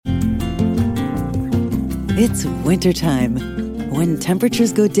It's wintertime. When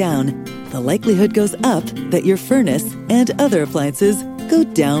temperatures go down, the likelihood goes up that your furnace and other appliances go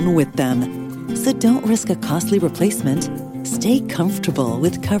down with them. So don't risk a costly replacement. Stay comfortable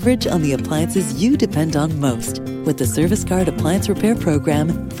with coverage on the appliances you depend on most with the Service Guard Appliance Repair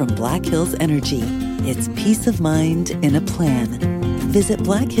Program from Black Hills Energy. It's peace of mind in a plan. Visit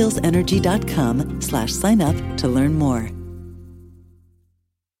blackhillsenergy.com/sign up to learn more.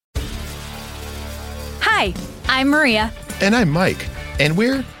 Hi, I'm Maria. And I'm Mike. And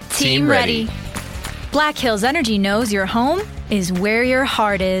we're Team Ready. Black Hills Energy knows your home is where your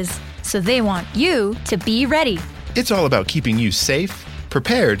heart is, so they want you to be ready. It's all about keeping you safe,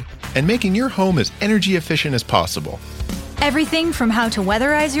 prepared, and making your home as energy efficient as possible. Everything from how to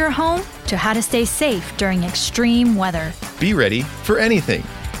weatherize your home to how to stay safe during extreme weather. Be ready for anything.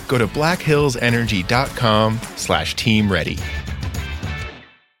 Go to blackhillsenergy.com/team ready.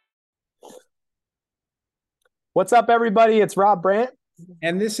 What's up, everybody? It's Rob Brandt.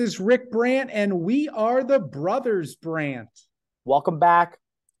 And this is Rick Brandt, and we are the Brothers Brandt. Welcome back.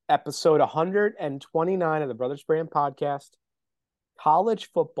 Episode 129 of the Brothers Brandt podcast. College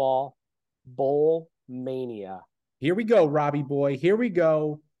football Bowl-Mania. Here we go, Robbie boy. Here we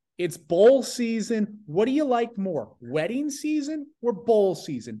go. It's bowl season. What do you like more? Wedding season or bowl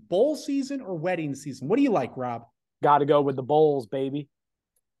season? Bowl season or wedding season? What do you like, Rob? Got to go with the bowls, baby.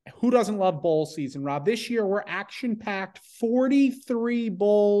 Who doesn't love bowl season, Rob? This year, we're action-packed, 43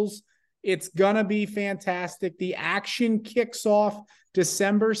 bowls. It's going to be fantastic. The action kicks off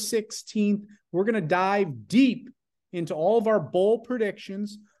December 16th. We're going to dive deep into all of our bowl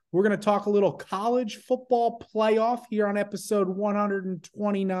predictions. We're going to talk a little college football playoff here on episode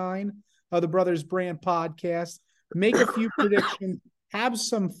 129 of the Brothers Brandt podcast. Make a few predictions, have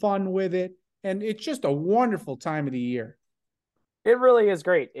some fun with it, and it's just a wonderful time of the year. It really is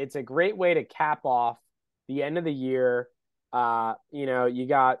great. It's a great way to cap off the end of the year. You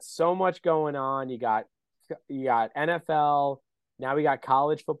got so much going on. You got NFL. Now we got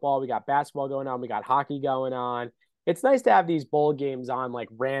college football. We got basketball going on. We got hockey going on. It's nice to have these bowl games on like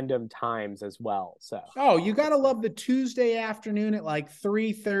random times as well. So, you got to love the Tuesday afternoon at like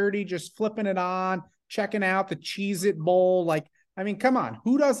 3:30, just flipping it on, checking out the Cheez-It Bowl. Like, I mean, come on.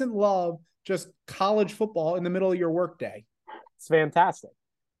 Who doesn't love just college football in the middle of your workday? It's fantastic.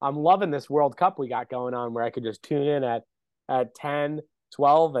 I'm loving this World Cup we got going on where I could just tune in at 10,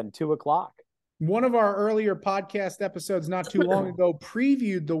 12, and 2 o'clock. One of our earlier podcast episodes not too long ago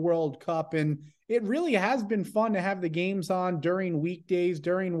previewed the World Cup, and it really has been fun to have the games on during weekdays,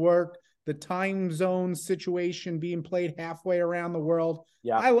 during work, the time zone situation being played halfway around the world.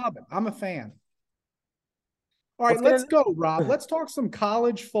 Yeah, I love it. I'm a fan. All right, let's go, Rob. Let's talk some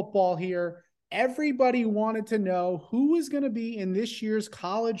college football here. Everybody wanted to know who is going to be in this year's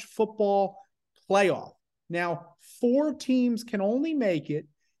college football playoff. Now, 4 teams can only make it,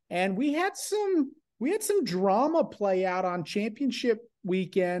 and we had some drama play out on championship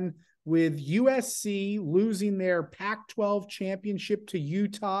weekend with USC losing their Pac-12 championship to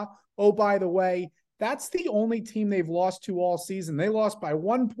Utah. Oh, by the way, that's the only team they've lost to all season. They lost by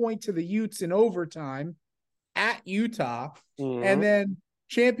 1 point to the Utes in overtime at Utah, and then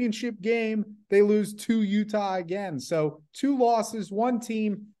championship game, they lose to Utah again. So 2 losses, 1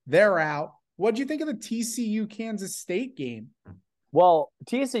 team, they're out. What'd you think of the TCU Kansas State game? Well,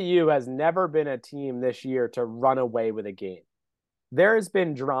 TCU has never been a team this year to run away with a game. There has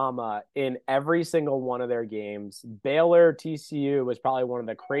been drama in every single one of their games. Baylor TCU was probably one of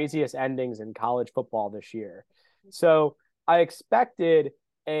the craziest endings in college football this year. So I expected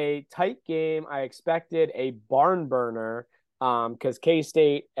a tight game. I expected a barn burner. Because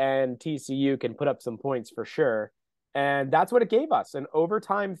K-State and TCU can put up some points for sure. And that's what it gave us, an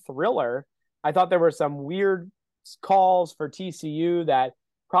overtime thriller. I thought there were some weird calls for TCU that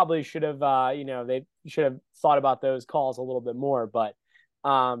probably should have, they should have thought about those calls a little bit more. But,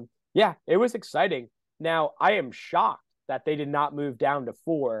 it was exciting. Now, I am shocked that they did not move down to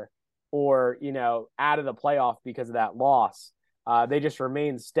 4 or, out of the playoff because of that loss. They just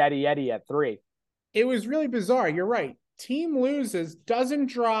remained steady Eddie at 3. It was really bizarre. You're right. Team loses, doesn't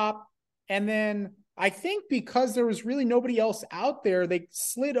drop, and then I think because there was really nobody else out there, they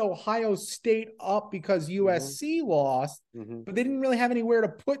slid Ohio State up because USC lost, but they didn't really have anywhere to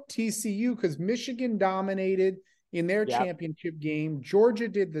put TCU because Michigan dominated in their championship game. Georgia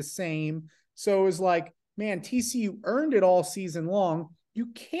did the same. So it was like, man, TCU earned it all season long.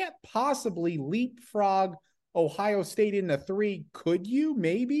 You can't possibly leapfrog Ohio State into 3. Could you?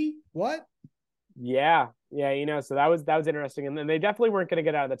 Maybe? What? Yeah, so that was interesting. And then they definitely weren't going to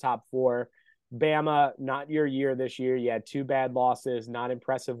get out of the top 4. Bama, not your year this year. You had 2 bad losses, not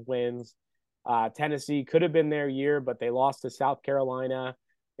impressive wins. Tennessee could have been their year, but they lost to South Carolina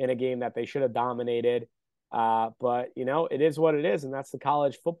in a game that they should have dominated. But, it is what it is, and that's the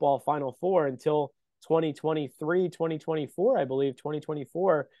college football Final Four until 2023, 2024, I believe,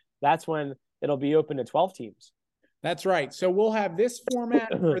 2024. That's when it'll be open to 12 teams. That's right. So we'll have this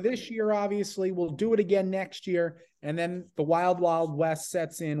format for this year, obviously. We'll do it again next year, and then the Wild Wild West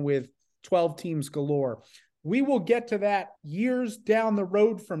sets in with 12 teams galore. We will get to that years down the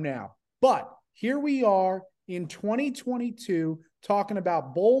road from now. But here we are in 2022 talking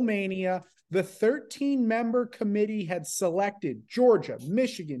about Bowl-Mania. The 13-member committee had selected Georgia,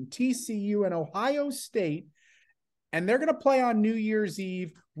 Michigan, TCU, and Ohio State, and they're going to play on New Year's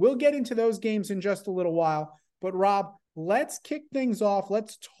Eve. We'll get into those games in just a little while. But, Rob, let's kick things off.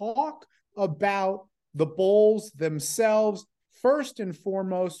 Let's talk about the bowls themselves. First and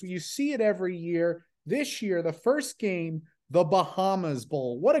foremost, you see it every year. This year, the first game, the Bahamas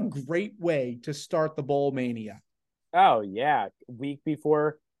Bowl. What a great way to start the Bowl-Mania. Oh, yeah. Week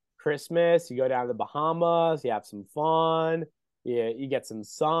before Christmas, you go down to the Bahamas, you have some fun, you get some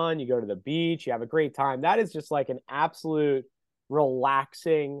sun, you go to the beach, you have a great time. That is just like an absolute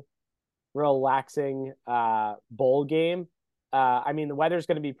relaxing bowl game. I mean, the weather's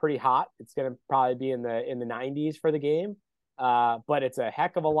going to be pretty hot. It's going to probably be in the 90s for the game. But it's a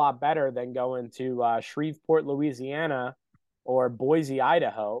heck of a lot better than going to Shreveport, Louisiana, or Boise,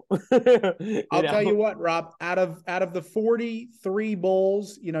 Idaho. I'll tell you what, Rob, out of the 43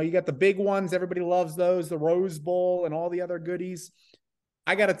 bowls, you got the big ones. Everybody loves those, the Rose Bowl and all the other goodies.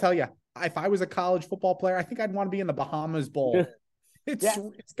 I got to tell you, if I was a college football player, I think I'd want to be in the Bahamas Bowl.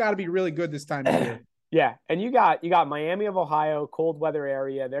 It's got to be really good this time of year. Yeah, and you got Miami of Ohio, cold weather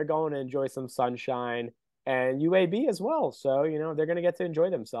area. They're going to enjoy some sunshine, and UAB as well. So they're going to get to enjoy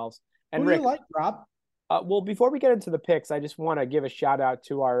themselves. And Who Rick, do you like, Rob? Well, before we get into the picks, I just want to give a shout out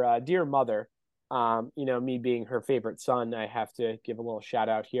to our dear mother. Me being her favorite son, I have to give a little shout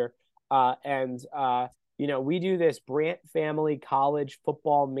out here. We do this Brant Family College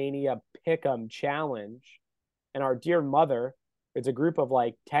Football Mania Pick'em Challenge, and our dear mother, it's a group of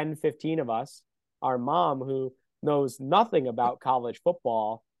like 10, 15 of us. Our mom, who knows nothing about college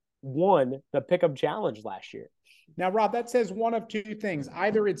football, won the Pick'em Challenge last year. Now, Rob, that says one of two things.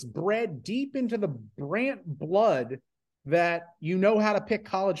 Either it's bred deep into the Brant blood that you know how to pick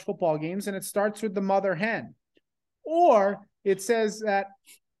college football games, and it starts with the mother hen. Or it says that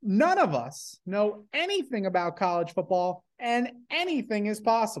none of us know anything about college football and anything is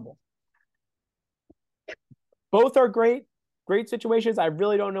possible. Both are great situations. I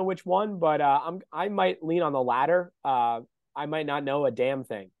really don't know which one, but I might lean on the latter. I might not know a damn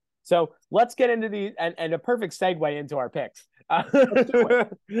thing. So let's get into these and a perfect segue into our picks. Let's do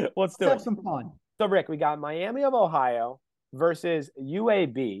it. Let's have some fun. So, Rick, we got Miami of Ohio versus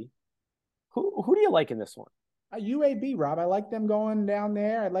UAB. Who do you like in this one? UAB, Rob. I like them going down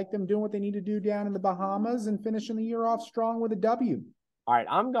there. I like them doing what they need to do down in the Bahamas and finishing the year off strong with a W. All right,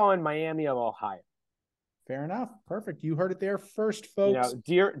 I'm going Miami of Ohio. Fair enough. Perfect. You heard it there first, folks.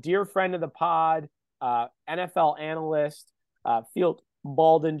 Dear friend of the pod, NFL analyst, Field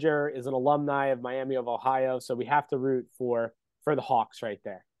Baldinger is an alumni of Miami of Ohio, so we have to root for the Hawks right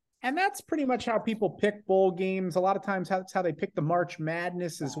there. And that's pretty much how people pick bowl games. A lot of times that's how they pick the March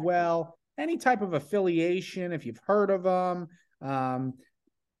Madness as well. Any type of affiliation, if you've heard of them,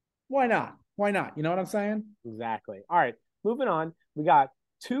 why not? Why not? You know what I'm saying? Exactly. All right, moving on. We got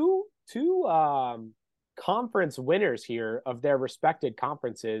two conference winners here of their respected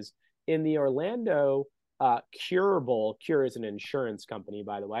conferences in the Orlando Cure Bowl. Cure is an insurance company,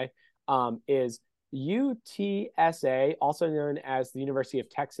 by the way, is UTSA, also known as the University of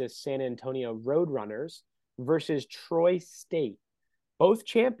Texas San Antonio Roadrunners, versus Troy State. Both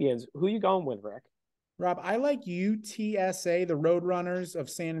champions. Who you going with, Rick? Rob, I like UTSA, the Roadrunners of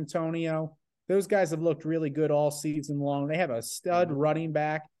San Antonio. Those guys have looked really good all season long. They have a stud running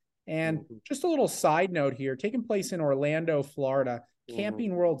back. And just a little side note here, taking place in Orlando, Florida,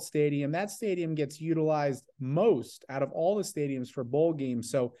 Camping World Stadium. That stadium gets utilized most out of all the stadiums for bowl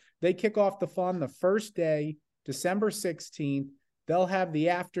games. So they kick off the fun the first day, December 16th. They'll have the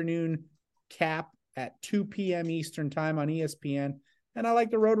afternoon cap at 2 p.m. Eastern time on ESPN. And I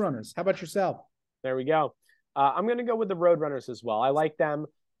like the Roadrunners. How about yourself? There we go. I'm going to go with the Roadrunners as well. I like them.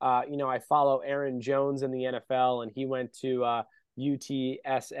 I follow Aaron Jones in the NFL, and he went to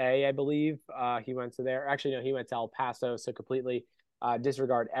UTSA, I believe. He went to there. Actually, no, he went to El Paso, so completely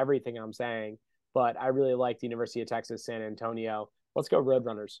disregard everything I'm saying. But I really like the University of Texas San Antonio. Let's go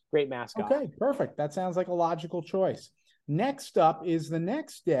Roadrunners. Great mascot. Okay, perfect. That sounds like a logical choice. Next up is the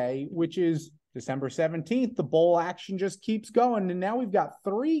next day, which is December 17th. The bowl action just keeps going. And now we've got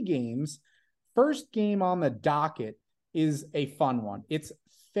 3 games. first game on the docket is a fun one. It's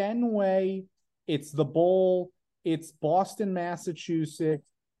Fenway. It's the Bowl. It's Boston, Massachusetts.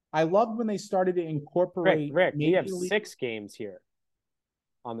 I loved when they started to incorporate. Rick, we have 6 games here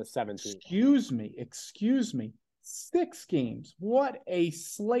on the 17th. Excuse me. 6 games. What a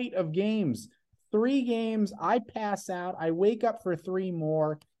slate of games. 3 games. I pass out. I wake up for 3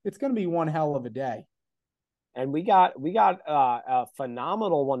 more. It's going to be one hell of a day. And we got a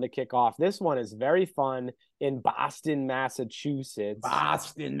phenomenal one to kick off. This one is very fun in Boston, Massachusetts.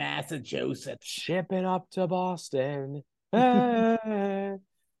 Ship it up to Boston. They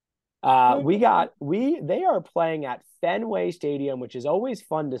are playing at Fenway Stadium, which is always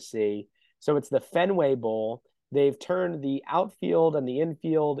fun to see. So it's the Fenway Bowl. They've turned the outfield and the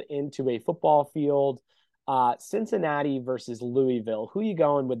infield into a football field. Cincinnati versus Louisville. Who are you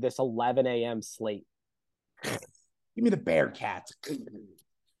going with this 11 a.m. slate? Give me the Bearcats.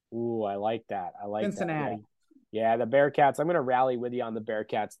 Ooh, I like that. I like Cincinnati. That. Yeah, the Bearcats. I'm going to rally with you on the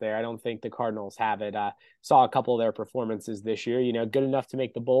Bearcats there. I don't think the Cardinals have it. Saw a couple of their performances this year, good enough to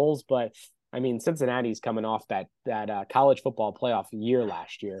make the bowls. But, I mean, Cincinnati's coming off that college football playoff year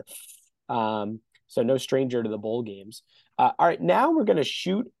last year. So no stranger to the bowl games. All right, now we're going to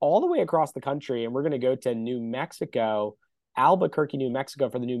shoot all the way across the country, and we're going to go to New Mexico, Albuquerque, New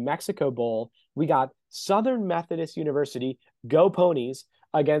Mexico, for the New Mexico Bowl. We got Southern Methodist University, go Ponies,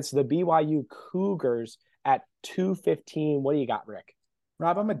 against the BYU Cougars at 2:15. What do you got, Rick?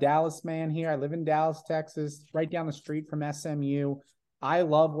 Rob, I'm a Dallas man here. I live in Dallas, Texas, right down the street from SMU. I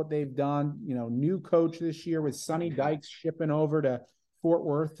love what they've done. New coach this year with Sonny Dykes shipping over to Fort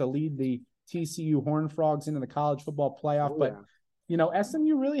Worth to lead the TCU Horned Frogs into the college football playoff.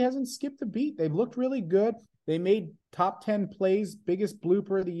 SMU really hasn't skipped a beat. They've looked really good. They made top 10 plays, biggest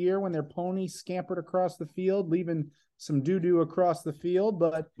blooper of the year when their pony scampered across the field, leaving some doo-doo across the field.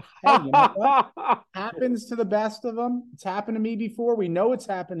 But, hey, you know what? Happens to the best of them. It's happened to me before. We know it's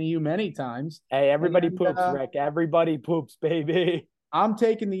happened to you many times. Hey, everybody poops, Rick. Everybody poops, baby. I'm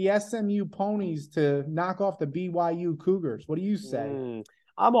taking the SMU Ponies to knock off the BYU Cougars. What do you say?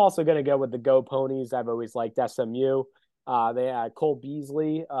 I'm also going to go with the Go Ponies. I've always liked SMU. They had Cole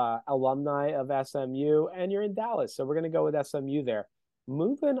Beasley, alumni of SMU, and you're in Dallas, so we're going to go with SMU there.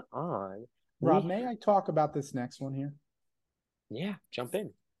 Moving on. Rob, may I talk about this next one here? Yeah, jump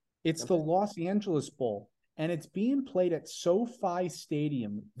in. It's the Los Angeles Bowl, and it's being played at SoFi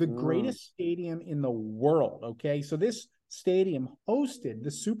Stadium, the greatest stadium in the world, okay? So this stadium hosted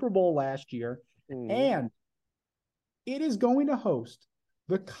the Super Bowl last year, and it is going to host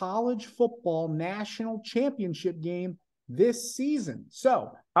the college football national championship game this season.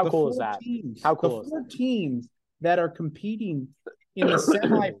 So how cool is that? How cool is that? 4 teams that are competing in the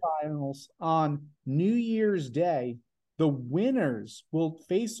semifinals on New Year's Day, the winners will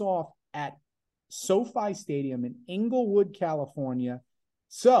face off at SoFi Stadium in Inglewood, California.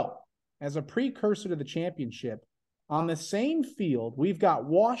 So, as a precursor to the championship, on the same field, we've got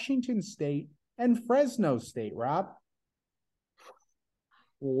Washington State and Fresno State, Rob.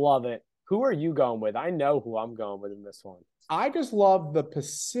 Love it. Who are you going with? I know who I'm going with in this one. I just love the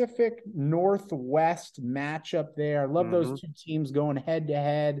Pacific Northwest matchup there. I love those 2 teams going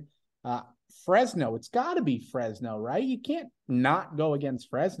head-to-head. Fresno, it's got to be Fresno, right? You can't not go against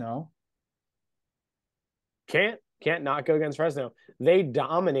Fresno. Can't not go against Fresno. They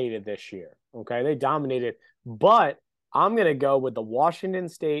dominated this year, okay? They dominated. But I'm going to go with the Washington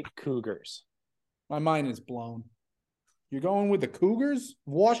State Cougars. My mind is blown. You're going with the Cougars?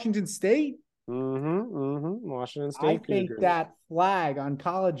 Washington State? Washington State Cougars. I think that flag on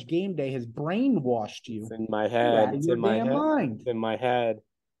College Game Day has brainwashed you. It's in my head. It's in my head. Mind. It's in my head.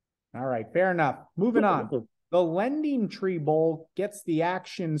 All right, fair enough. Moving on. The Lending Tree Bowl gets the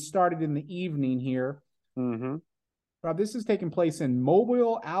action started in the evening here. Rob, this is taking place in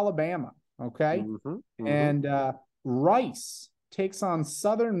Mobile, Alabama, okay? And Rice takes on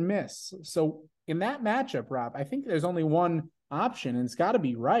Southern Miss. So in that matchup, Rob, I think there's only one option, and it's got to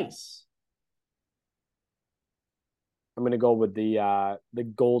be Rice. I'm going to go with the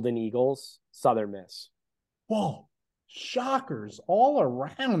Golden Eagles, Southern Miss. Whoa, shockers all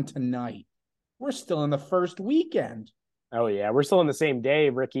around tonight. We're still in the first weekend. Oh, yeah, we're still in the same day,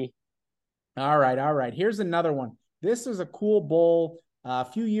 Ricky. All right. Here's another one. This is a cool bowl. A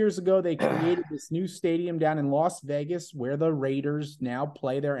few years ago, they created this new stadium down in Las Vegas where the Raiders now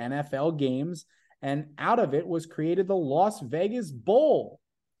play their NFL games. And out of it was created the Las Vegas Bowl.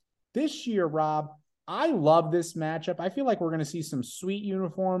 This year, Rob, I love this matchup. I feel like we're going to see some sweet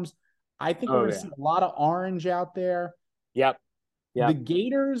uniforms. I think we're going to see a lot of orange out there. Yep. The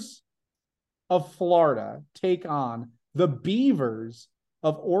Gators of Florida take on the Beavers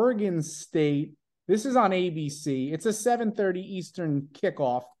of Oregon State. This is on ABC. It's a 7:30 Eastern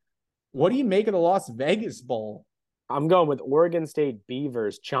kickoff. What do you make of the Las Vegas Bowl? I'm going with Oregon State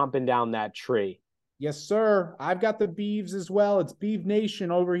Beavers chomping down that tree. Yes, sir. I've got the Beavs as well. It's Beav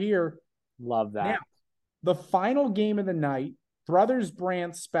Nation over here. Love that. Now, the final game of the night, Brothers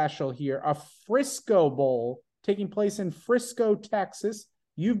Brant special here, a Frisco Bowl taking place in Frisco, Texas.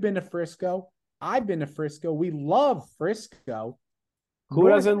 You've been to Frisco. I've been to Frisco. We love Frisco. Who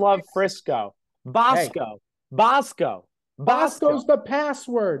doesn't love Frisco? Bosco. Hey. Bosco. Bosco's the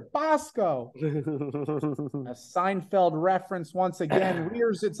password. Bosco. A Seinfeld reference once again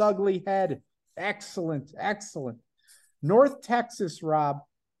rears its ugly head. Excellent. Excellent. North Texas, Rob,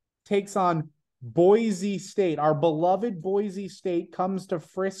 takes on Boise State. Our beloved Boise State comes to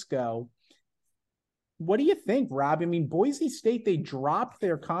Frisco. What do you think, Rob? I mean, Boise State, they dropped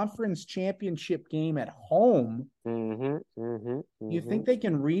their conference championship game at home. You think they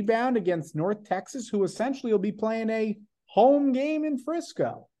can rebound against North Texas, who essentially will be playing a home game in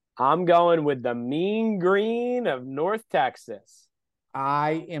Frisco? I'm going with the Mean Green of North Texas.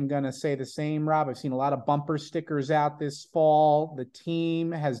 I am going to say the same, Rob. I've seen a lot of bumper stickers out this fall. The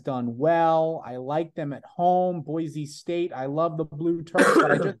team has done well. I like them at home. Boise State, I love the blue turf,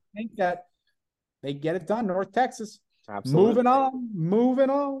 but I just think that they get it done. North Texas. Absolutely. Moving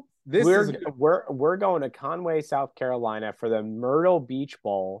on. We're going to Conway, South Carolina for the Myrtle Beach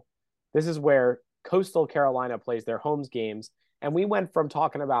Bowl. This is where Coastal Carolina plays their home games. And we went from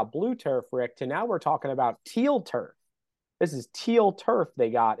talking about blue turf, Rick, to now we're talking about teal turf. This is teal turf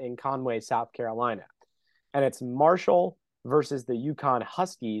they got in Conway, South Carolina. And it's Marshall versus the UConn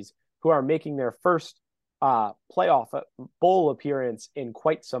Huskies, who are making their first playoff bowl appearance in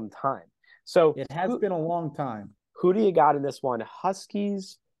quite some time. So it has been a long time. Who do you got in this one?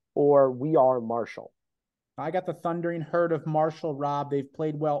 Huskies or We Are Marshall? I got the Thundering Herd of Marshall, Rob. They've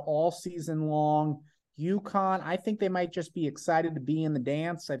played well all season long. UConn, I think they might just be excited to be in the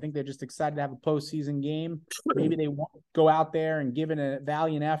dance. I think they're just excited to have a postseason game. Maybe they won't go out there and give it a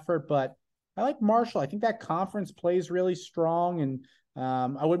valiant effort, but I like Marshall. I think that conference plays really strong, and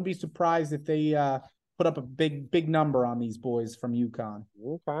I wouldn't be surprised if they put up a big number on these boys from UConn.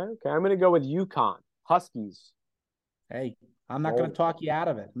 Okay. I'm going to go with UConn. Huskies. Hey, I'm not going to talk you out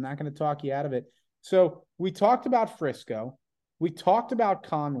of it. So we talked about Frisco. We talked about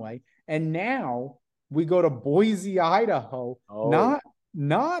Conway. And now we go to Boise, Idaho,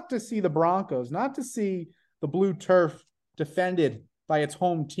 not to see the Broncos, not to see the blue turf defended by its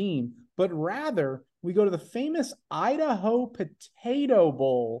home team, but rather we go to the famous Idaho Potato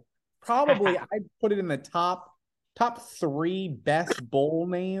Bowl. Probably I'd put it in the top 3 best bowl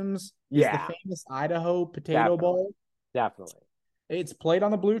names. Yeah. The famous Idaho Potato Bowl. Definitely. It's played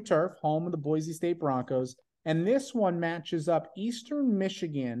on the blue turf, home of the Boise State Broncos. And this one matches up Eastern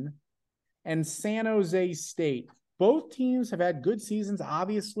Michigan and San Jose State. Both teams have had good seasons.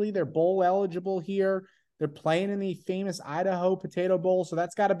 Obviously, they're bowl eligible here. They're playing in the famous Idaho Potato Bowl, so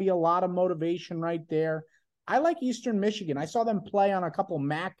that's got to be a lot of motivation right there. I like Eastern Michigan. I saw them play on a couple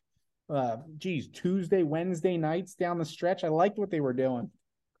MAC, Tuesday, Wednesday nights down the stretch. I liked what they were doing.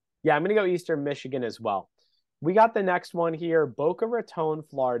 Yeah, I'm going to go Eastern Michigan as well. We got the next one here, Boca Raton,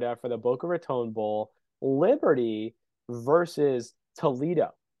 Florida for the Boca Raton Bowl. Liberty versus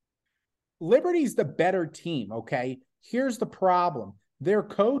Toledo. Liberty's the better team, okay? Here's the problem. Their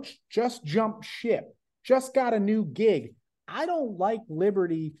coach just jumped ship, just got a new gig. I don't like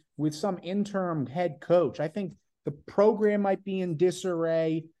Liberty with some interim head coach. I think the program might be in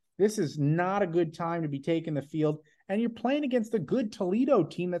disarray. This is not a good time to be taking the field. And you're playing against a good Toledo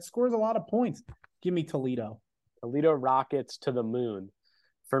team that scores a lot of points. Give me Toledo. Toledo Rockets to the moon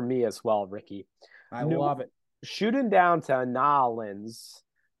for me as well, Ricky. I love it. Shooting down to Nolens,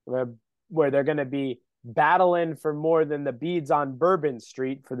 where they're going to be battling for more than the beads on Bourbon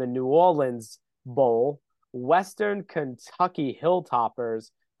Street for the New Orleans Bowl. Western Kentucky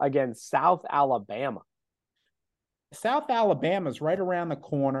Hilltoppers against South Alabama. South Alabama's right around the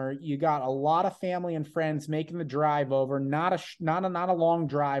corner. You got a lot of family and friends making the drive over. Not a long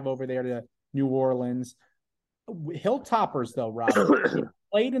drive over there to New Orleans. Hilltoppers, though, Rob,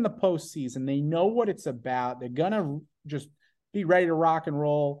 played in the postseason. They know what it's about. They're gonna just be ready to rock and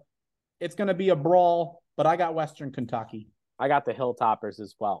roll. It's gonna be a brawl, but I got Western Kentucky. I got the Hilltoppers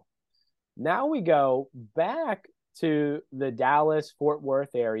as well. Now we go back to the Dallas-Fort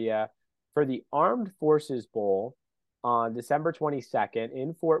Worth area for the Armed Forces Bowl on December 22nd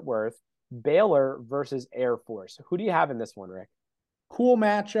in Fort Worth. Baylor versus Air Force. Who do you have in this one, Rick? Cool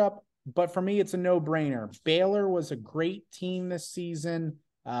matchup, but for me, it's a no-brainer. Baylor was a great team this season.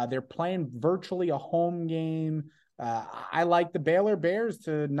 They're playing virtually a home game I like the Baylor Bears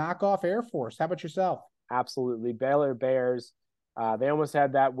to knock off Air Force. How about yourself? Absolutely. Baylor Bears, they almost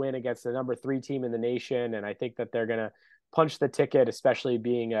had that win against the number 3 team in the nation, and I think that they're going to punch the ticket, especially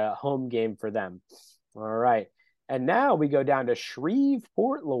being a home game for them. All right. And now we go down to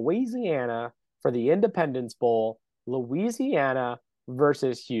Shreveport, Louisiana for the Independence Bowl, Louisiana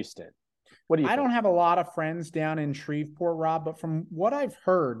versus Houston. What do you think? I don't have a lot of friends down in Shreveport, Rob, but from what I've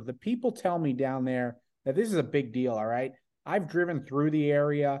heard, the people tell me down there that this is a big deal, all right? I've driven through the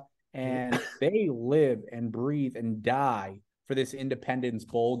area, and they live and breathe and die for this Independence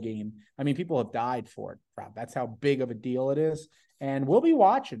Bowl game. I mean, people have died for it, Rob. That's how big of a deal it is. And we'll be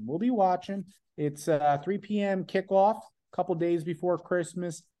watching. It's 3 p.m. kickoff, a couple days before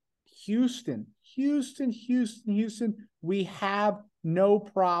Christmas. Houston. We have no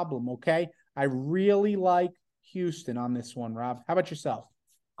problem, okay? I really like Houston on this one, Rob. How about yourself?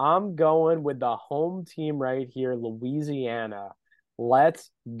 I'm going with the home team right here, Louisiana. Let's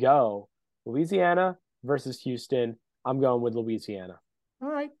go. Louisiana versus Houston. I'm going with Louisiana. All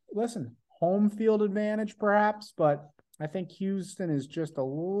right. Listen, home field advantage perhaps, but I think Houston is just a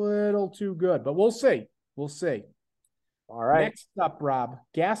little too good. But we'll see. All right. Next up, Rob,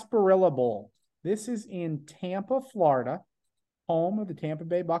 Gasparilla Bowl. This is in Tampa, Florida, home of the Tampa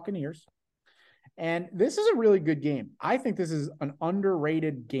Bay Buccaneers. And this is a really good game. I think this is an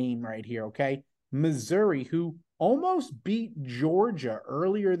underrated game right here, okay? Missouri, who almost beat Georgia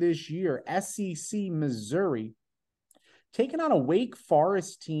earlier this year, SEC Missouri, taking on a Wake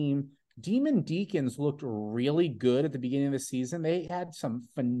Forest team. Demon Deacons looked really good at the beginning of the season. They had some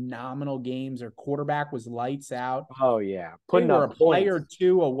phenomenal games. Their quarterback was lights out. Oh, yeah. They were a player or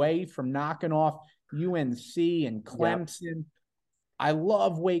two away from knocking off UNC and Clemson. Yep. I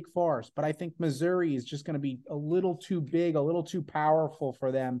love Wake Forest, but I think Missouri is just going to be a little too big, a little too powerful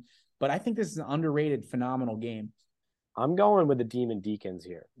for them. But I think this is an underrated, phenomenal game. I'm going with the Demon Deacons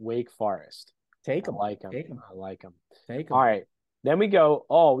here. Wake Forest. Take them. I like them. I like them. Take them. All right. Then we go,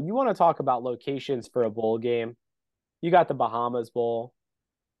 you want to talk about locations for a bowl game? You got the Bahamas Bowl.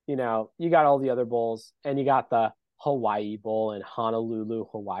 You got all the other bowls, and you got the Hawaii Bowl in Honolulu,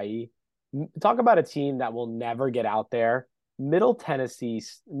 Hawaii. Talk about a team that will never get out there. Middle Tennessee,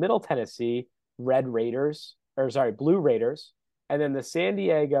 Blue Raiders, and then the San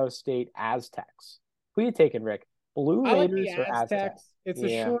Diego State Aztecs. Who are you taking, Rick? Blue Raiders or Aztecs? It's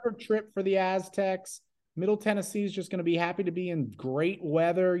a shorter trip for the Aztecs. Middle Tennessee is just going to be happy to be in great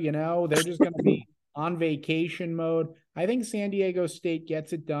weather. They're just going to be on vacation mode. I think San Diego State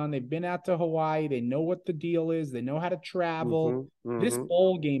gets it done. They've been out to Hawaii. They know what the deal is. They know how to travel. This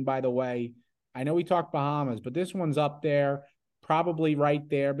bowl game, by the way, I know we talked Bahamas, but this one's up there, probably right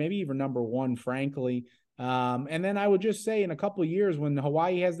there, maybe even number 1, frankly. And then I would just say in a couple of years when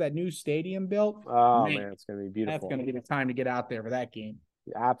Hawaii has that new stadium built, man, it's going to be beautiful. That's going to be the time to get out there for that game.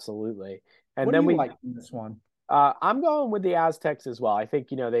 Absolutely. And what then do you like in this one? I'm going with the Aztecs as well. I think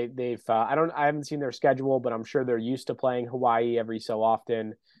they've I haven't seen their schedule, but I'm sure they're used to playing Hawaii every so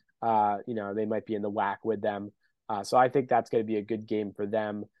often. They might be in the WAC with them, so I think that's going to be a good game for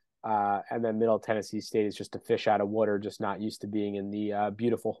them. And then Middle Tennessee State is just a fish out of water, just not used to being in the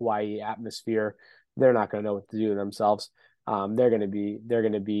beautiful Hawaii atmosphere. They're not going to know what to do with themselves. They're going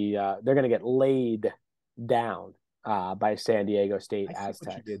to get laid down by San Diego State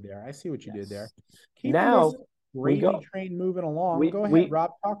Aztecs. I see what you did there. Now gravy train moving along. Go ahead,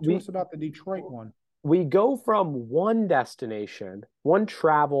 Rob. Talk to us about the Detroit one. We go from one destination, one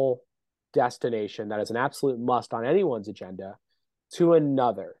travel destination that is an absolute must on anyone's agenda, to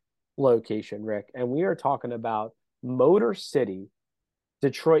another location, Rick. And we are talking about Motor City,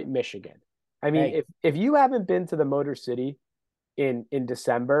 Detroit, Michigan. I mean, if you haven't been to the Motor City in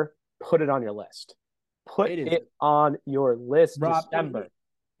December, put it on your list. Put it on your list, Rob, December.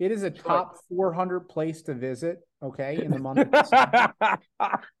 It is a top 400 place to visit, okay, in the month of December.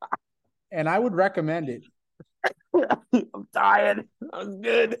 And I would recommend it. I'm tired. That was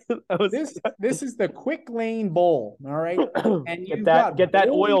good. This is the Quick Lane Bowl, all right? And get that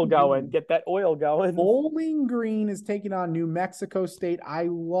oil going. Get that oil going. Bowling Green is taking on New Mexico State. I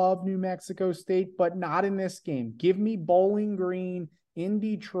love New Mexico State, but not in this game. Give me Bowling Green in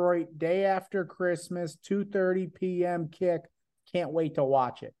Detroit, day after Christmas, 2:30 p.m. kick. Can't wait to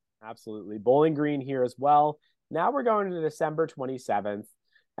watch it. Absolutely. Bowling Green here as well. Now we're going to December 27th,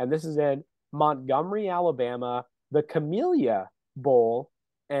 and this is in Montgomery, Alabama, the Camellia Bowl,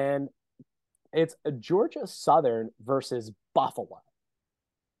 and it's a Georgia Southern versus Buffalo.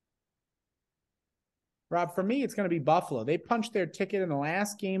 Rob, for me, it's going to be Buffalo. They punched their ticket in the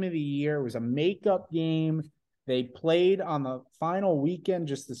last game of the year. It was a makeup game. They played on the final weekend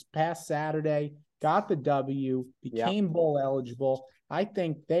just this past Saturday. got the W, became bowl eligible. I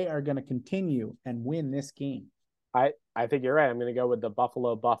think they are going to continue and win this game. I think you're right. I'm going to go with the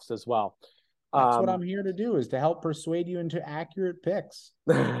Buffalo Buffs as well. That's what I'm here to do, is to help persuade you into accurate picks.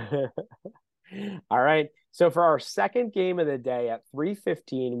 All right. So for our second game of the day at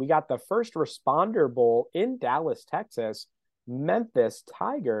 3:15, we got the First Responder Bowl in Dallas, Texas. Memphis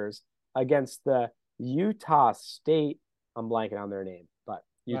Tigers against the Utah State. I'm blanking on their name, but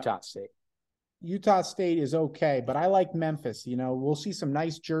Utah State. Utah State is okay, but I like Memphis. You know, we'll see some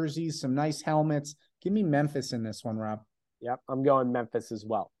nice jerseys, some nice helmets. Give me Memphis in this one, Rob. Yep, I'm going Memphis as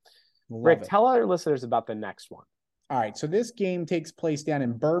well. Rick, tell our listeners about the next one. All right, so this game takes place down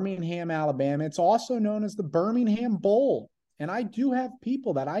in Birmingham, Alabama. It's also known as the Birmingham Bowl. And I do have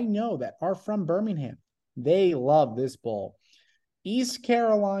people that I know that are from Birmingham. They love this bowl. East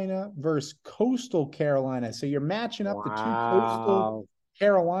Carolina versus Coastal Carolina. So you're matching up the two Coastal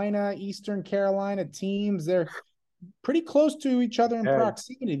Carolina, Eastern Carolina teams. They're pretty close to each other in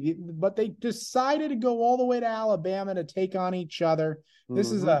proximity, but they decided to go all the way to Alabama to take on each other.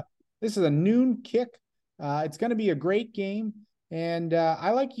 This is a noon kick. It's going to be a great game, and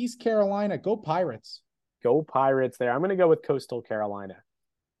I like East Carolina. Go Pirates. Go Pirates there. I'm going to go with Coastal Carolina.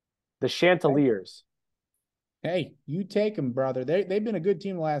 The Chanticleers. Hey, you take them, brother. They've been a good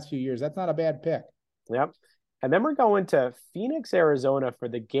team the last few years. That's not a bad pick. Yep. And then we're going to Phoenix, Arizona for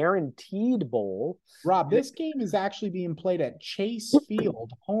the Guaranteed Bowl. Rob, this game is actually being played at Chase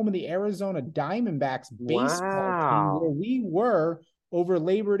Field, home of the Arizona Diamondbacks baseball team, where we were over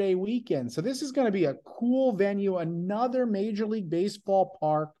Labor Day weekend. So this is going to be a cool venue, another Major League Baseball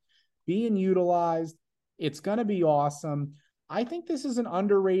park being utilized. It's going to be awesome. I think this is an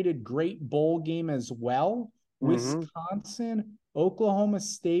underrated great bowl game as well. Wisconsin, Oklahoma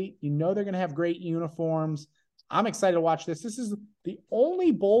State, you know they're going to have great uniforms. I'm excited to watch this. This is the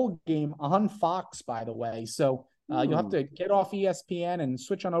only bowl game on Fox, by the way. So you'll have to get off ESPN and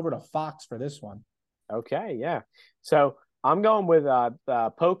switch on over to Fox for this one. Okay, yeah. So I'm going with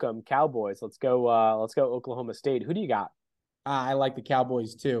Pocum Cowboys. Let's go Oklahoma State. Who do you got? I like the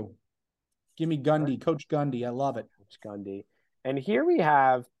Cowboys too. Give me Gundy, Coach Gundy. I love it. Coach Gundy. And here we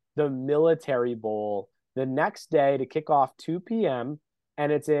have the Military Bowl the next day to kick off 2 p.m.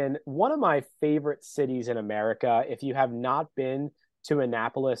 And it's in one of my favorite cities in America. If you have not been to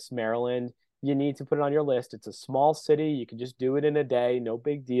Annapolis, Maryland, you need to put it on your list. It's a small city. You can just do it in a day. No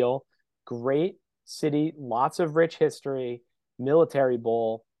big deal. Great city. Lots of rich history. Military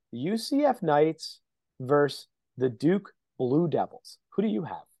Bowl. UCF Knights versus the Duke Blue Devils. Who do you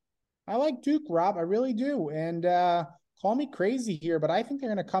have? I like Duke, Rob. I really do. And call me crazy here, but I think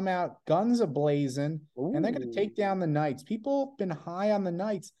they're going to come out guns a-blazing, and they're going to take down the Knights. People have been high on the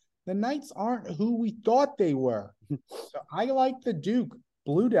Knights. The Knights aren't who we thought they were. So I like the Duke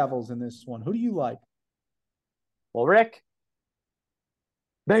Blue Devils in this one. Who do you like? Well, Rick,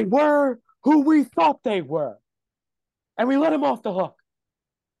 they were who we thought they were, and we let them off the hook.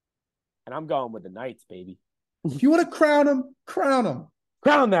 And I'm going with the Knights, baby. If you want to crown them, crown them.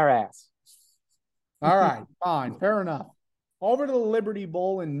 Crown their ass. All right, fine, fair enough. Over to the Liberty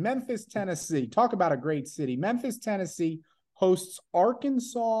Bowl in Memphis, Tennessee. Talk about a great city. Memphis, Tennessee hosts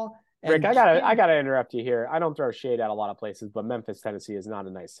Arkansas. Rick, I gotta interrupt you here. I don't throw shade at a lot of places, but Memphis, Tennessee is not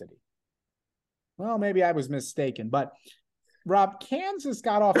a nice city. Well, maybe I was mistaken, but Rob, Kansas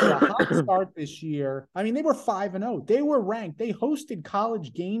got off to a hot start this year. I mean, they were 5-0. They were ranked. They hosted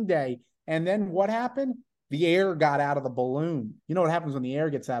College Game Day, and then what happened? The air got out of the balloon. You know what happens when the air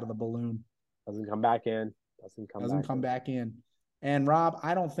gets out of the balloon? Doesn't come back in. Doesn't come back in. And Rob,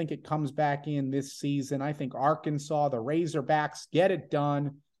 I don't think it comes back in this season. I think Arkansas, the Razorbacks, get it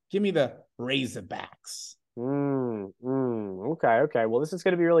done. Give me the Razorbacks. Okay. Well, this is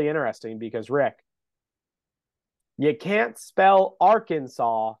going to be really interesting because, Rick, you can't spell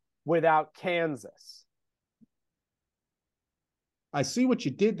Arkansas without Kansas. I see what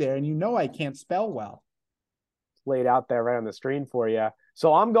you did there, and you know I can't spell well. It's laid out there right on the screen for you.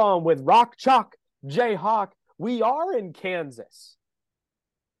 So I'm going with Rock Chalk Jayhawk. We are in Kansas.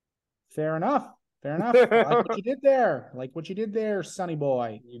 Fair enough. I like what you did there. Sonny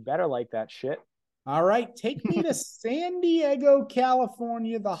boy. You better like that shit. All right. Take me to San Diego,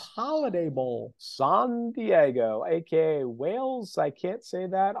 California, the Holiday Bowl. San Diego, a.k.a. Wales. I can't say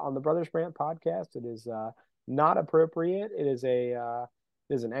that on the Brothers Brand podcast. It is not appropriate. It is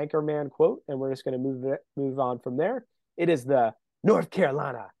an Anchorman quote, and we're just going to move on from there. It is the North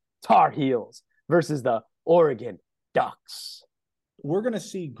Carolina Tar Heels versus the Oregon Ducks. We're going to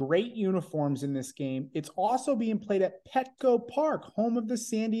see great uniforms in this game. It's also being played at Petco Park, home of the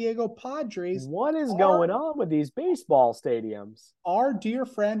San Diego Padres. What is going on with these baseball stadiums? Our dear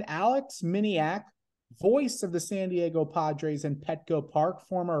friend Alex Miniak, voice of the San Diego Padres in Petco Park,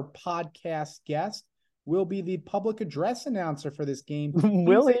 former podcast guest, will be the public address announcer for this game.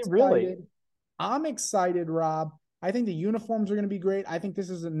 Will he really? I'm excited, Rob. I think the uniforms are going to be great. I think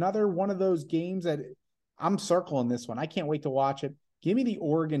this is another one of those games that I'm circling this one. I can't wait to watch it. Give me the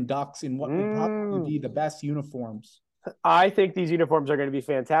Oregon Ducks in what would probably be the best uniforms. I think these uniforms are going to be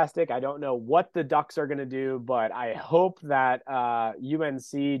fantastic. I don't know what the Ducks are going to do, but I hope that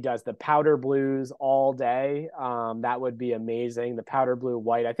UNC does the powder blues all day. That would be amazing. The powder blue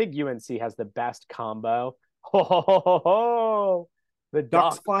white. I think UNC has the best combo. The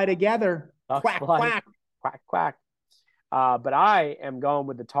Ducks fly together. Quack, quack. Quack, quack. But I am going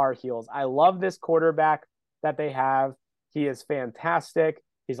with the Tar Heels. I love this quarterback that they have. He is fantastic.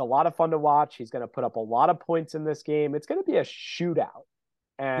 He's a lot of fun to watch. He's going to put up a lot of points in this game. It's going to be a shootout.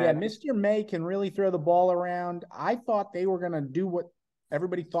 And yeah, Mr. May can really throw the ball around. I thought they were going to do what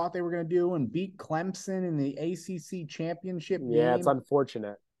everybody thought they were going to do and beat Clemson in the ACC championship game. Yeah, it's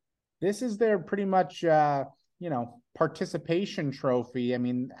unfortunate. This is their pretty much, participation trophy. I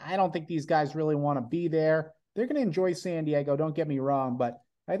mean, I don't think these guys really want to be there. They're going to enjoy San Diego, don't get me wrong, but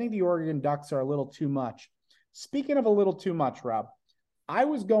I think the Oregon Ducks are a little too much. Speaking of a little too much, Rob, I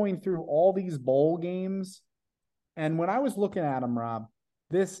was going through all these bowl games, and when I was looking at them, Rob,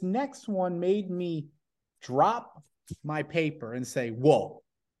 this next one made me drop my paper and say, whoa,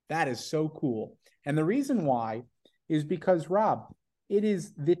 that is so cool. And the reason why is because, Rob, it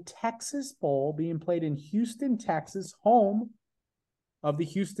is the Texas Bowl being played in Houston, Texas, home of the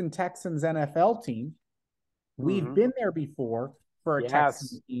Houston Texans NFL team. We've been there before for a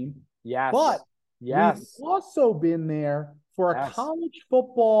Texans team. Yes. But we've also been there for a college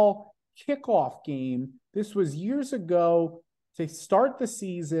football kickoff game. This was years ago to start the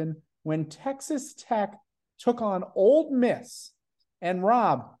season when Texas Tech took on Ole Miss. And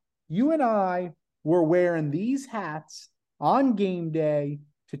Rob, you and I were wearing these hats on game day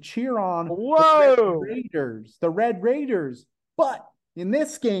to cheer on the Red Raiders. But in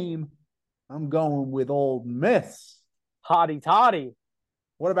this game, I'm going with Ole Miss. Hotty toddy.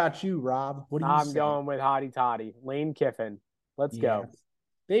 What about you, Rob? What do you I'm going with Hotty Toddy. Lane Kiffin. Let's go.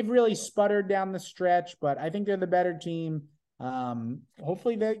 They've really sputtered down the stretch, but I think they're the better team.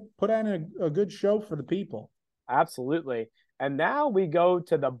 Hopefully they put on a good show for the people. Absolutely. And now we go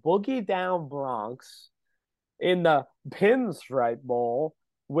to the Boogie Down Bronx in the Pinstripe Bowl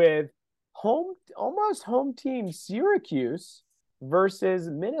with almost home team Syracuse versus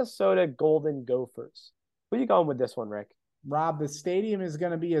Minnesota Golden Gophers. Who are you going with this one, Rick? Rob, the stadium is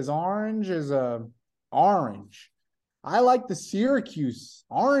going to be as orange as a orange. I like the Syracuse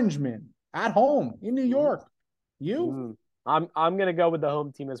Orangemen at home in New York. You? I'm going to go with the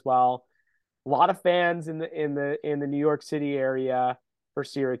home team as well. A lot of fans in the New York City area for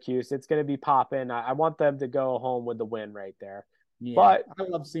Syracuse. It's going to be popping. I want them to go home with the win right there. Yeah, but I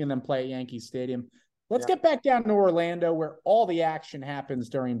love seeing them play at Yankee Stadium. Let's get back down to Orlando where all the action happens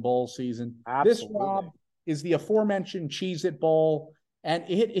during bowl season. Absolutely. This, Rob, is the aforementioned Cheez-It Bowl, and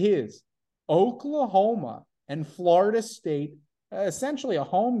it is Oklahoma and Florida State, essentially a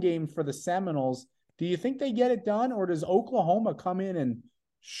home game for the Seminoles. Do you think they get it done, or does Oklahoma come in and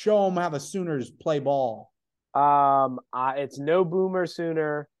show them how the Sooners play ball? It's no Boomer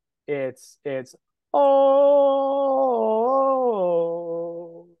Sooner. It's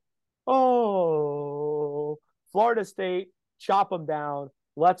Florida State, chop them down.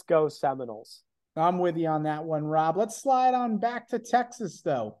 Let's go Seminoles. I'm with you on that one, Rob. Let's slide on back to Texas,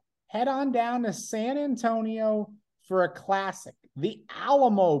 though. Head on down to San Antonio for a classic, the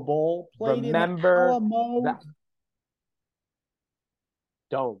Alamo Bowl, played in Alamo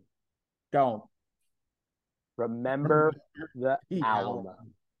Dome. Remember the Alamo.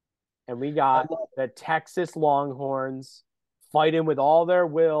 And we got the Texas Longhorns fighting with all their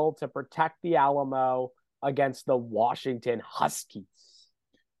will to protect the Alamo against the Washington Huskies.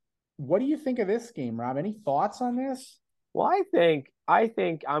 What do you think of this game, Rob? Any thoughts on this? Well, I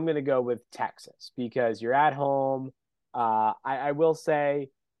think I'm going to go with Texas because you're at home. I will say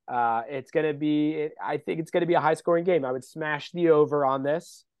it's going to be. I think it's going to be a high scoring game. I would smash the over on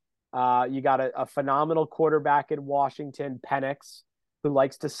this. You got a phenomenal quarterback in Washington, Penix, who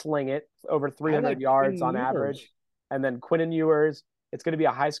likes to sling it over 300 yards on average, and then Quinnen Ewers. It's going to be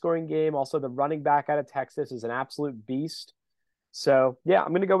a high scoring game. Also, the running back out of Texas is an absolute beast. So, yeah, I'm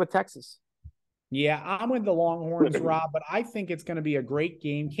going to go with Texas. Yeah, I'm with the Longhorns, Rob, but I think it's going to be a great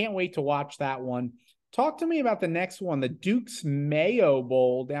game. Can't wait to watch that one. Talk to me about the next one, the Duke's Mayo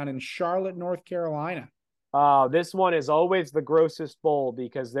Bowl down in Charlotte, North Carolina. This one is always the grossest bowl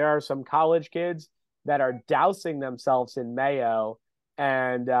because there are some college kids that are dousing themselves in mayo,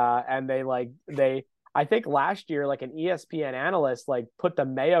 and they I think last year like an ESPN analyst like put the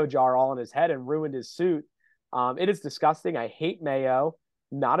mayo jar all in his head and ruined his suit. It is disgusting. I hate mayo.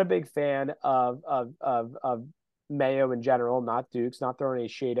 Not a big fan of mayo in general. Not Dukes. Not throwing any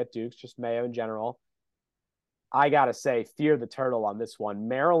shade at Dukes. Just mayo in general. I gotta say, fear the turtle on this one.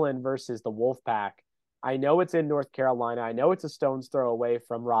 Maryland versus the Wolfpack. I know it's in North Carolina. I know it's a stone's throw away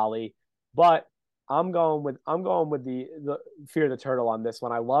from Raleigh, but I'm going with the fear the turtle on this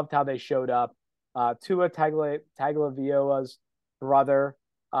one. I loved how they showed up. Tua Tagovailoa's brother.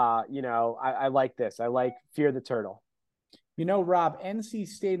 I like this. I like fear the turtle. You know, Rob, NC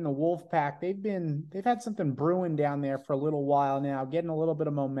State and the Wolfpack, they've had something brewing down there for a little while now, getting a little bit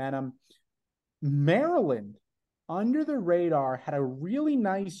of momentum. Maryland, under the radar, had a really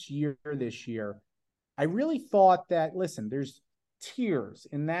nice year this year. I really thought that, listen, there's tiers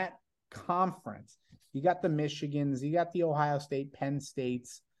in that conference. You got the Michigans, you got the Ohio State, Penn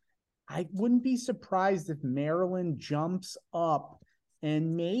States. I wouldn't be surprised if Maryland jumps up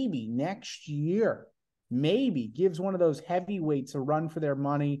and maybe next year, maybe gives one of those heavyweights a run for their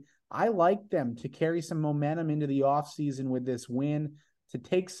money. I like them to carry some momentum into the offseason with this win, to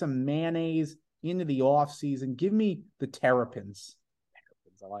take some mayonnaise into the offseason. Give me the Terrapins.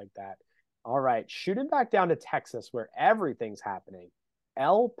 I like that. All right, shooting back down to Texas where everything's happening.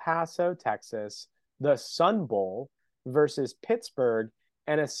 El Paso, Texas, the Sun Bowl versus Pittsburgh,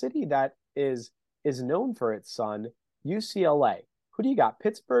 and a city that is known for its sun, UCLA. Who do you got,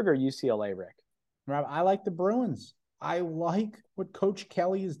 Pittsburgh or UCLA, Rick? Rob, I like the Bruins. I like what Coach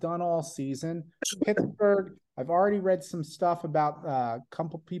Kelly has done all season. Pittsburgh, I've already read some stuff about a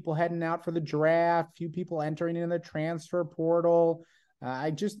couple people heading out for the draft, few people entering in the transfer portal.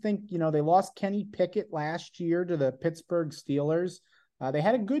 I just think, they lost Kenny Pickett last year to the Pittsburgh Steelers. They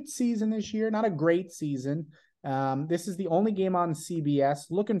had a good season this year, not a great season. This is the only game on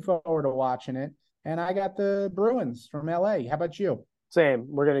CBS. Looking forward to watching it. And I got the Bruins from LA. How about you? Same.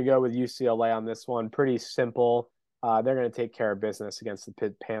 We're going to go with UCLA on this one. Pretty simple. They're going to take care of business against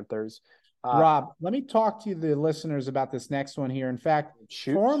the Panthers. Rob, let me talk to you, the listeners, about this next one here. In fact,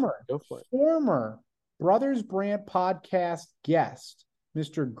 former Brothers Brant podcast guest,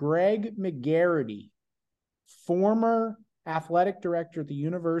 Mr. Greg McGarity, former athletic director at the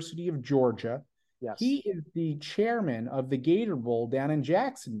University of Georgia. Yes. He is the chairman of the Gator Bowl down in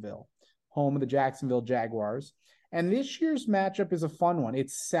Jacksonville, home of the Jacksonville Jaguars. And this year's matchup is a fun one.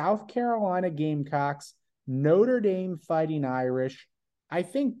 It's South Carolina Gamecocks, Notre Dame Fighting Irish. I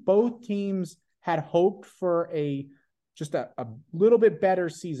think both teams had hoped for just a little bit better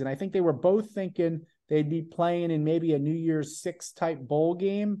season. I think they were both thinking they'd be playing in maybe a New Year's Six type bowl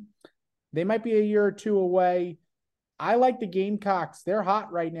game. They might be a year or two away. I like the Gamecocks. They're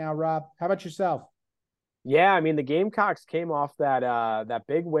hot right now, Rob. How about yourself? Yeah, I mean, the Gamecocks came off that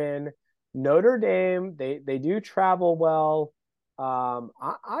big win. Notre Dame, they do travel well.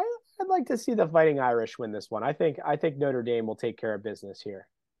 I'd like to see the Fighting Irish win this one. I think Notre Dame will take care of business here.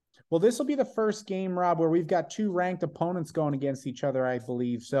 Well, this will be the first game, Rob, where we've got two ranked opponents going against each other, I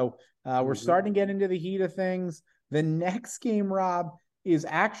believe. So we're starting to get into the heat of things. The next game, Rob, is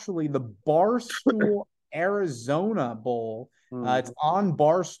actually the Barstool Arizona Bowl. It's on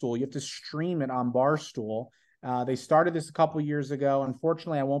Barstool. You have to stream it on Barstool. They started this a couple years ago.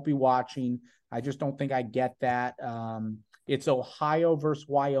 Unfortunately, I won't be watching. I just don't think I get that. It's Ohio versus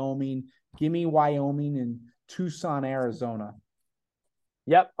Wyoming. Give me Wyoming and Tucson, Arizona.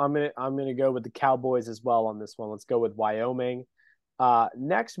 Yep, I'm gonna go with the Cowboys as well on this one. Let's go with Wyoming.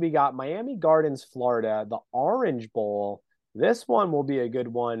 Next, we got Miami Gardens, Florida, the Orange Bowl. This one will be a good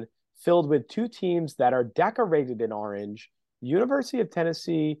one, filled with two teams that are decorated in orange. University of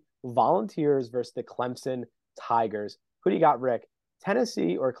Tennessee Volunteers versus the Clemson Tigers. Who do you got, Rick?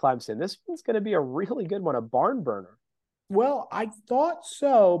 Tennessee or Clemson? This one's going to be a really good one, a barn burner. Well, I thought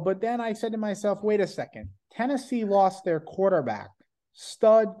so, but then I said to myself, wait a second. Tennessee lost their quarterback,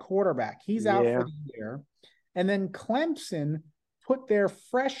 stud quarterback. He's out for the year. And then Clemson put their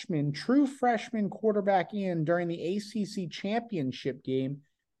true freshman quarterback in during the ACC championship game.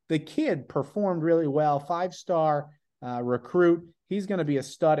 The kid performed really well, 5-star recruit. He's going to be a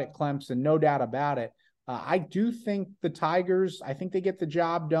stud at Clemson, no doubt about it. I do think the Tigers, I think they get the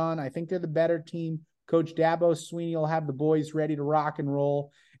job done. I think they're the better team. Coach Dabo Swinney will have the boys ready to rock and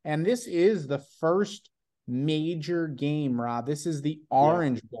roll. And this is the first major game, Rob. This is the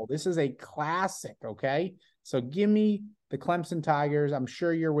Orange Bowl. This is a classic, okay? So give me the Clemson Tigers. I'm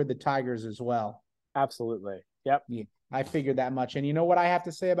sure you're with the Tigers as well. Absolutely. Yep. Yeah, I figured that much. And you know what I have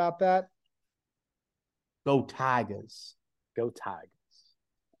to say about that? Go Tigers. Go Tigers.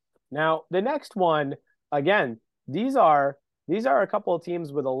 Now, the next one, again, these are a couple of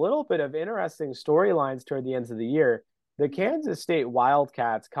teams with a little bit of interesting storylines toward the ends of the year. The Kansas State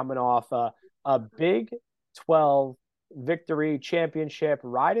Wildcats coming off a Big 12 victory championship,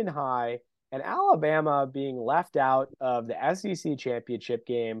 riding high, and Alabama being left out of the SEC championship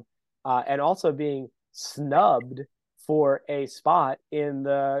game, and also being snubbed for a spot in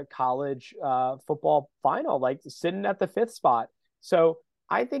the college football final, like sitting at the 5th spot. So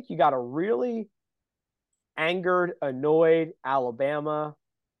I think you got a really angered, annoyed Alabama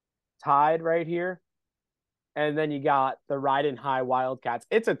tied right here. And then you got the riding high Wildcats.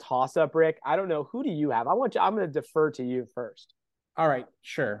 It's a toss-up, Rick. I don't know. Who do you have? I'm going to defer to you first. All right,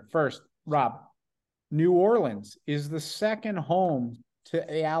 sure. First, Rob, New Orleans is the second home to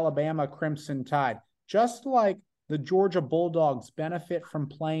the Alabama Crimson Tide. Just like the Georgia Bulldogs benefit from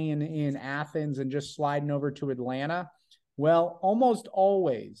playing in Athens and just sliding over to Atlanta, well, almost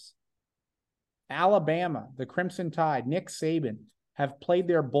always Alabama, the Crimson Tide, Nick Saban, have played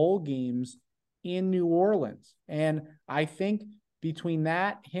their bowl games in New Orleans. And I think between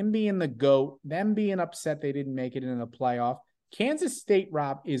that, him being the GOAT, them being upset they didn't make it into the playoff, Kansas State,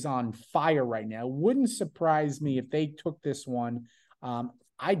 Rob, is on fire right now. Wouldn't surprise me if they took this one.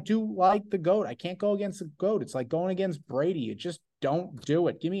 I do like the GOAT. I can't go against the GOAT. It's like going against Brady. You just don't do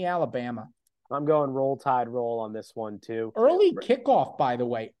it. Give me Alabama. I'm going roll tide roll on this one too. Early kickoff, by the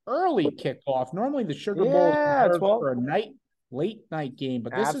way. Early kickoff. Normally the Sugar Bowl is for a late night game,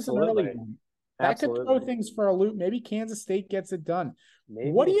 but this is an early one. That could throw things for a loop. Maybe Kansas State gets it done.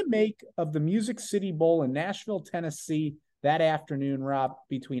 Maybe. What do you make of the Music City Bowl in Nashville, Tennessee that afternoon, Rob,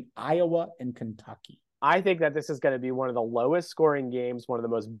 between Iowa and Kentucky? I think that this is going to be one of the lowest scoring games, one of the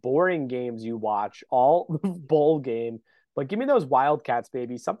most boring games you watch, all bowl game. But give me those Wildcats,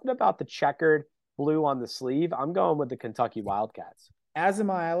 baby. Something about the checkered blue on the sleeve. I'm going with the Kentucky Wildcats. As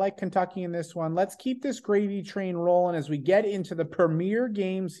am I. I like Kentucky in this one. Let's keep this gravy train rolling as we get into the premier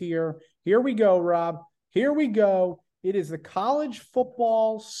games here. Here we go, Rob. Here we go. It is the college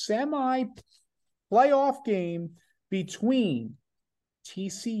football semi-playoff game between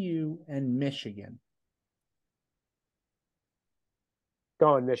TCU and Michigan.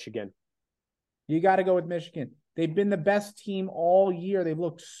 Going Michigan. You got to go with Michigan. They've been the best team all year. They've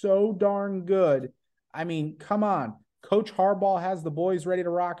looked so darn good. I mean, come on. Coach Harbaugh has the boys ready to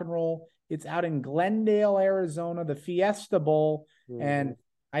rock and roll. It's out in Glendale, Arizona, the Fiesta Bowl. Mm-hmm. And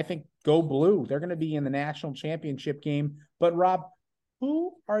I think go blue. They're going to be in the national championship game. But, Rob,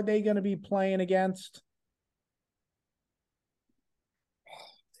 who are they going to be playing against?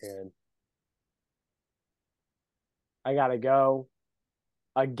 Man. I got to go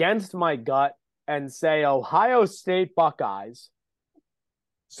against my gut and say Ohio State Buckeyes.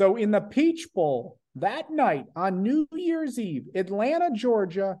 So in the Peach Bowl, that night on New Year's Eve, Atlanta,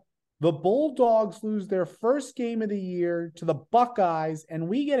 Georgia, the Bulldogs lose their first game of the year to the Buckeyes, and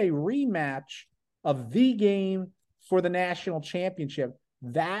we get a rematch of the game for the national championship.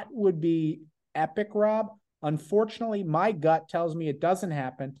 That would be epic, Rob. Unfortunately, my gut tells me it doesn't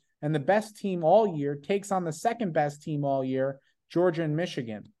happen, and the best team all year takes on the second best team all year, Georgia and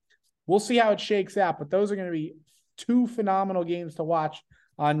Michigan. We'll see how it shakes out, but those are going to be two phenomenal games to watch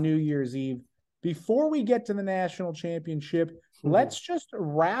on New Year's Eve. Before we get to the national championship, let's just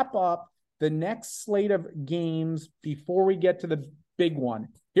wrap up the next slate of games before we get to the big one.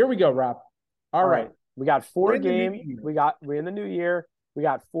 Here we go, Rob. All right. We got 4 games. We're in the new year. We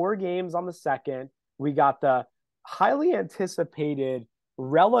got 4 games on the second. We got the highly anticipated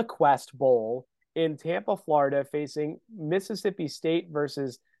ReliaQuest Bowl in Tampa, Florida, facing Mississippi State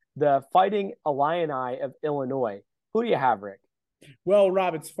versus the Fighting Illini of Illinois. Who do you have, Rick? Well,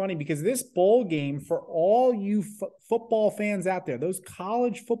 Rob, it's funny because this bowl game, for all you football fans out there, those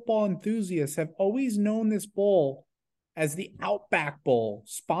college football enthusiasts have always known this bowl as the Outback Bowl,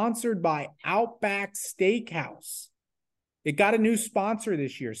 sponsored by Outback Steakhouse. It got a new sponsor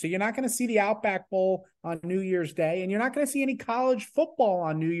this year. So you're not going to see the Outback Bowl on New Year's Day, and you're not going to see any college football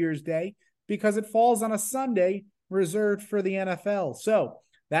on New Year's Day because it falls on a Sunday reserved for the NFL. So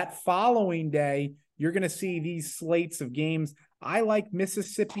that following day, you're going to see these slates of games. I like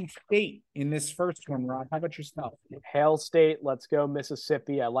Mississippi State in this first one, Rob. How about yourself? Hail State. Let's go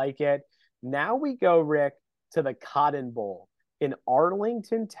Mississippi. I like it. Now we go, Rick, to the Cotton Bowl in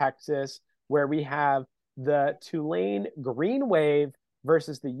Arlington, Texas, where we have the Tulane Green Wave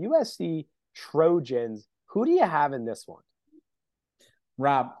versus the USC Trojans. Who do you have in this one?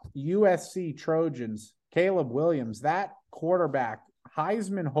 Rob, USC Trojans, Caleb Williams, that quarterback,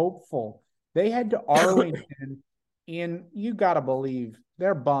 Heisman hopeful, They head to Arlington, and you got to believe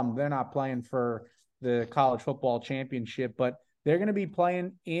they're bummed. They're not playing for the college football championship, but they're going to be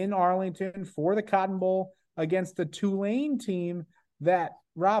playing in Arlington for the Cotton Bowl against the Tulane team that,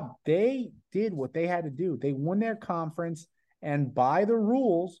 Rob, they did what they had to do. They won their conference, and by the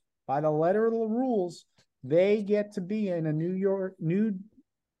rules, by the letter of the rules, they get to be in a New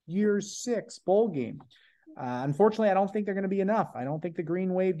Year's 6 bowl game. Unfortunately, I don't think they're going to be enough. I don't think the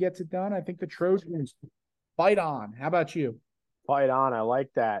Green Wave gets it done. I think the Trojans fight on. How about you? Fight on. I like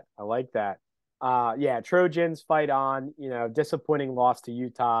that. Yeah, Trojans fight on. Disappointing loss to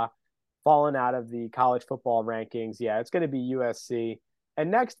Utah, falling out of the college football rankings. Yeah, it's going to be USC.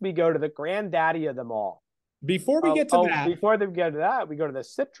 And next we go to the granddaddy of them all. Before we get to that, we go to the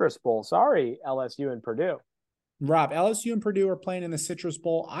Citrus Bowl. Sorry, LSU and Purdue. Rob, LSU and Purdue are playing in the Citrus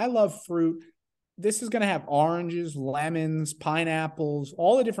Bowl. I love fruit. This is going to have oranges, lemons, pineapples,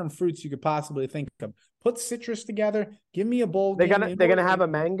 all the different fruits you could possibly think of. Put citrus together. Give me a bowl. They're gonna have a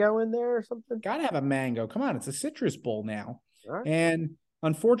mango in there or something. Gotta have a mango. Come on, it's a Citrus Bowl now. Right. And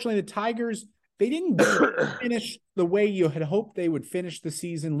unfortunately, the Tigers, they didn't finish the way you had hoped they would finish the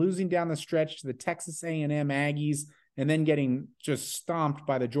season, losing down the stretch to the Texas A&M Aggies, and then getting just stomped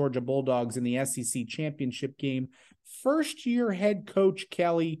by the Georgia Bulldogs in the SEC championship game. First-year head coach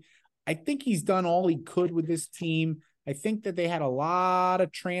Kelly, I think he's done all he could with this team. I think that they had a lot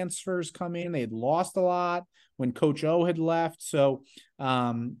of transfers come in. They had lost a lot when Coach O had left. So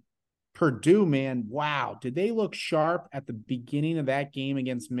Purdue, man, wow. Did they look sharp at the beginning of that game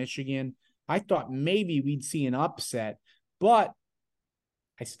against Michigan? I thought maybe we'd see an upset, but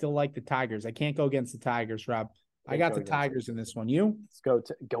I still like the Tigers. I can't go against the Tigers, Rob. I got the Tigers in this one. You? Let's go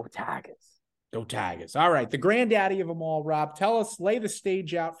Tigers. Go Tigers. All right. The granddaddy of them all, Rob. Tell us, lay the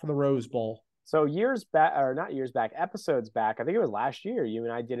stage out for the Rose Bowl. So episodes back, I think it was last year, you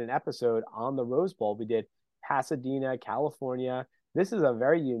and I did an episode on the Rose Bowl. We did Pasadena, California. This is a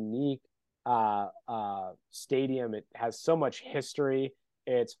very unique stadium. It has so much history.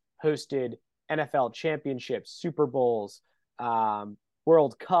 It's hosted NFL championships, Super Bowls,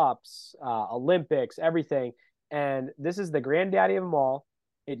 World Cups, Olympics, everything. And this is the granddaddy of them all.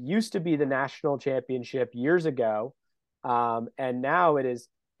 It used to be the national championship years ago. And now it is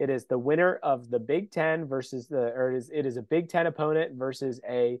the winner of the Big Ten it is a Big Ten opponent versus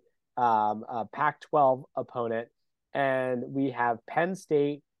a Pac-12 opponent. And we have Penn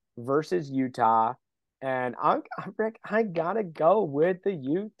State versus Utah. And Rick, I gotta go with the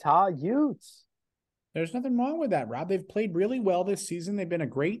Utah Utes. There's nothing wrong with that, Rob. They've played really well this season. They've been a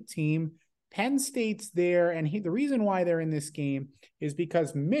great team. Penn State's there, and the reason why they're in this game is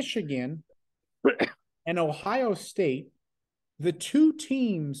because Michigan and Ohio State, the two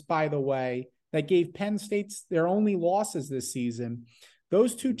teams, by the way, that gave Penn State their only losses this season,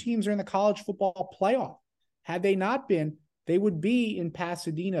 those two teams are in the college football playoff. Had they not been, they would be in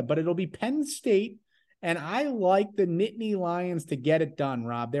Pasadena, but it'll be Penn State. And I like the Nittany Lions to get it done,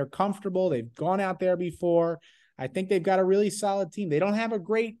 Rob. They're comfortable. They've gone out there before. I think they've got a really solid team. They don't have a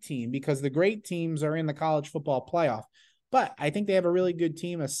great team because the great teams are in the college football playoff. But I think they have a really good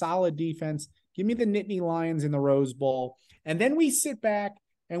team, a solid defense. Give me the Nittany Lions in the Rose Bowl. And then we sit back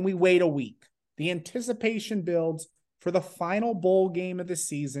and we wait a week. The anticipation builds for the final bowl game of the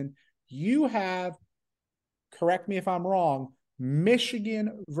season. You have, correct me if I'm wrong,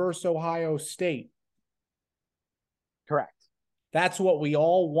 Michigan versus Ohio State. Correct. That's what we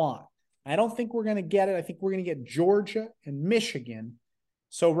all want. I don't think we're going to get it. I think we're going to get Georgia and Michigan.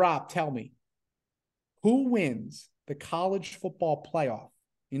 So, Rob, tell me, who wins the college football playoff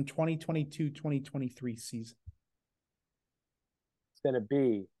in 2022-2023 season? It's going to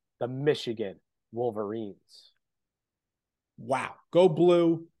be the Michigan Wolverines. Wow. Go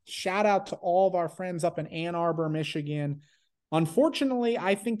Blue. Shout out to all of our friends up in Ann Arbor, Michigan. Unfortunately,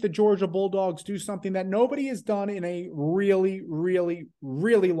 I think the Georgia Bulldogs do something that nobody has done in a really, really,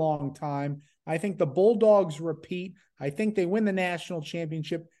 really long time. I think the Bulldogs repeat. I think they win the national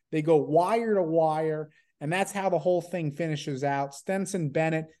championship. They go wire to wire, and that's how the whole thing finishes out. Stetson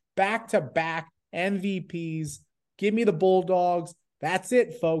Bennett, back-to-back MVPs. Give me the Bulldogs. That's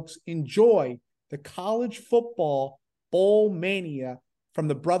it, folks. Enjoy the college football Bowl-Mania from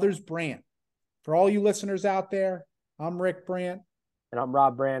the Brothers Brandt. For all you listeners out there, I'm Rick Brandt. And I'm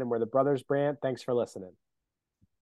Rob Brandt, and we're the Brothers Brandt. Thanks for listening.